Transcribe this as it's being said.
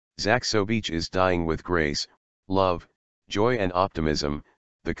Sobiech is dying with grace, love, joy and optimism,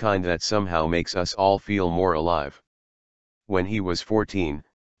 the kind that somehow makes us all feel more alive. When he was 14,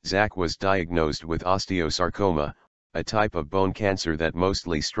 Zach was diagnosed with osteosarcoma, a type of bone cancer that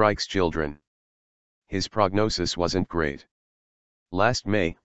mostly strikes children. His prognosis wasn't great. Last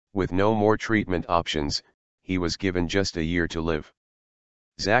May, with no more treatment options, he was given just a year to live.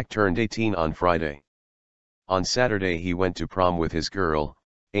 Zach turned 18 on Friday. On Saturday he went to prom with his girl,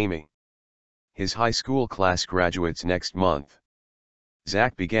 Amy. His high school class graduates next month.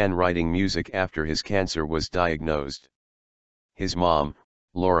 Zach began writing music after his cancer was diagnosed. His mom,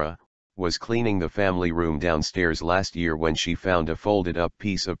 Laura, was cleaning the family room downstairs last year when she found a folded-up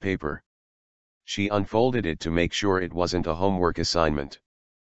piece of paper. She unfolded it to make sure it wasn't a homework assignment.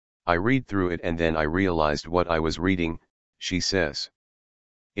 "I read through it and then I realized what I was reading," she says.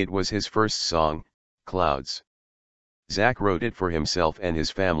 It was his first song, Clouds. Zach wrote it for himself and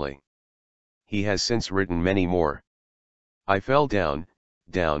his family. He has since written many more. "I fell down,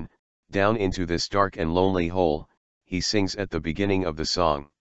 down, down into this dark and lonely hole," he sings at the beginning of the song.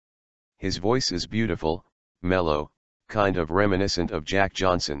 His voice is beautiful, mellow, kind of reminiscent of Jack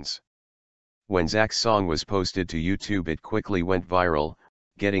Johnson's. When Zach's song was posted to YouTube, it quickly went viral,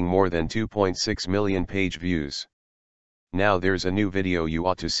 getting more than 2.6 million page views. Now there's a new video you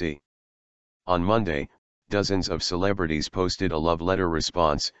ought to see. On Monday, dozens of celebrities posted a love letter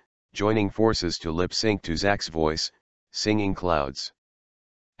response, joining forces to lip sync to Zach's voice, singing Clouds.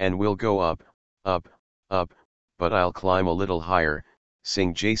 "And we'll go up, up, up, but I'll climb a little higher,"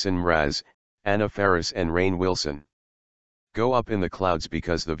 sing Jason Mraz, Anna Faris and Rainn Wilson. "Go up in the clouds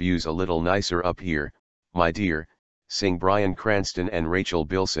because the view's a little nicer up here, my dear," sing Bryan Cranston and Rachel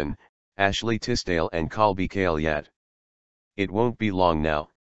Bilson, Ashley Tisdale and Colby Cale. "It won't be long now,"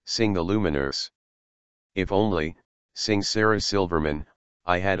 sing the Lumineers. "If only," sings Sarah Silverman,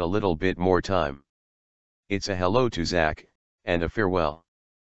 "I had a little bit more time." It's a hello to Zach, and a farewell.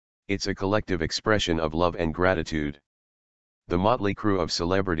 It's a collective expression of love and gratitude. The motley crew of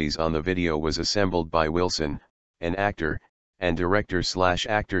celebrities on the video was assembled by Wilson, an actor, and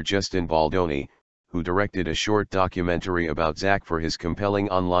director/actor Justin Baldoni, who directed a short documentary about Zach for his compelling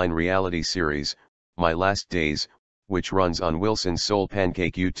online reality series, My Last Days, which runs on Wilson's Soul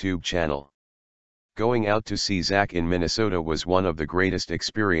Pancake YouTube channel. "Going out to see Zach in Minnesota was one of the greatest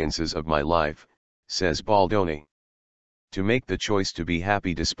experiences of my life," says Baldoni. "To make the choice to be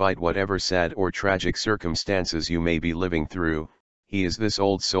happy despite whatever sad or tragic circumstances you may be living through, he is this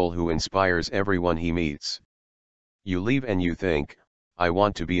old soul who inspires everyone he meets. You leave and you think, I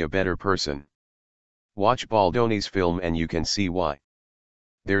want to be a better person." Watch Baldoni's film and you can see why.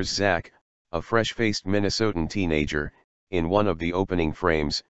 There's Zach, a fresh-faced Minnesotan teenager, in one of the opening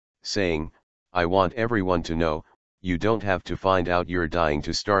frames, saying, "I want everyone to know, you don't have to find out you're dying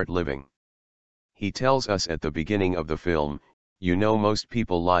to start living." He tells us at the beginning of the film, "You know most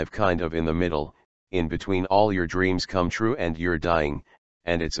people live kind of in the middle, in between all your dreams come true and you're dying,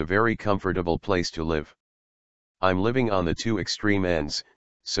 and it's a very comfortable place to live. I'm living on the two extreme ends,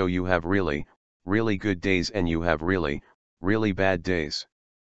 so you have really, really good days and you have really, really bad days."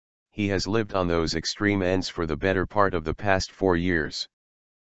 He has lived on those extreme ends for the better part of the past 4 years.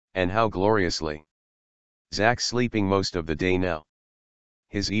 And how gloriously. Zach's sleeping most of the day now.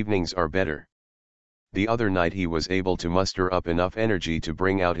 His evenings are better. The other night he was able to muster up enough energy to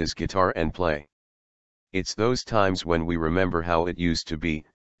bring out his guitar and play. "It's those times when we remember how it used to be,"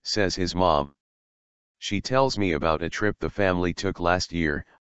 says his mom. She tells me about a trip the family took last year,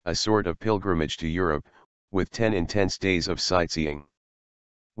 a sort of pilgrimage to Europe, with 10 intense days of sightseeing.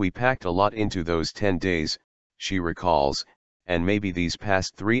 "We packed a lot into those 10 days, she recalls, and maybe these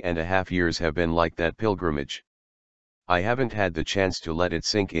past 3.5 years have been like that pilgrimage. I haven't had the chance to let it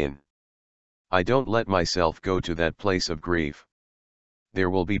sink in. I don't let myself go to that place of grief. There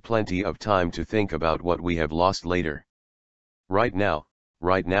will be plenty of time to think about what we have lost later. Right now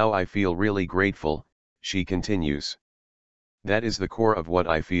I feel really grateful," she continues. "That is the core of what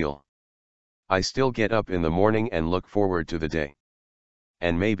I feel. I still get up in the morning and look forward to the day.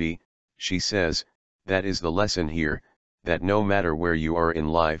 And maybe," she says, "that is the lesson here, that no matter where you are in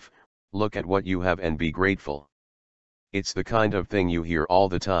life, look at what you have and be grateful. It's the kind of thing you hear all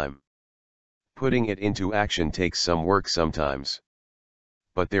the time. Putting it into action takes some work sometimes.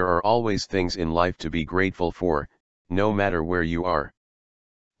 But there are always things in life to be grateful for, no matter where you are.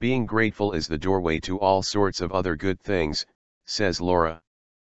 Being grateful is the doorway to all sorts of other good things," says Laura.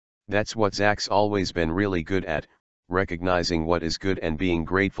 That's what Zach's always been really good at, recognizing what is good and being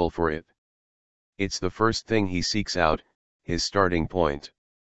grateful for it. It's the first thing he seeks out, his starting point.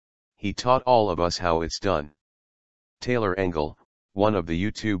 He taught all of us how it's done. Taylor Engel, One of the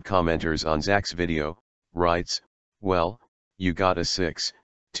YouTube commenters on Zach's video, writes, "Well, you got a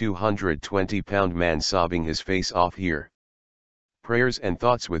 220-pound man sobbing his face off here. Prayers and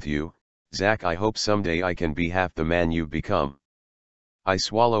thoughts with you, Zach. I hope someday I can be half the man you've become." I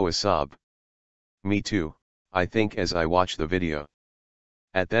swallow a sob. Me too, I think as I watch the video.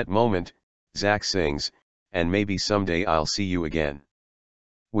 At that moment, Zach sings, "And maybe someday I'll see you again.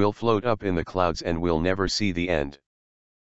 We'll float up in the clouds and we'll never see the end."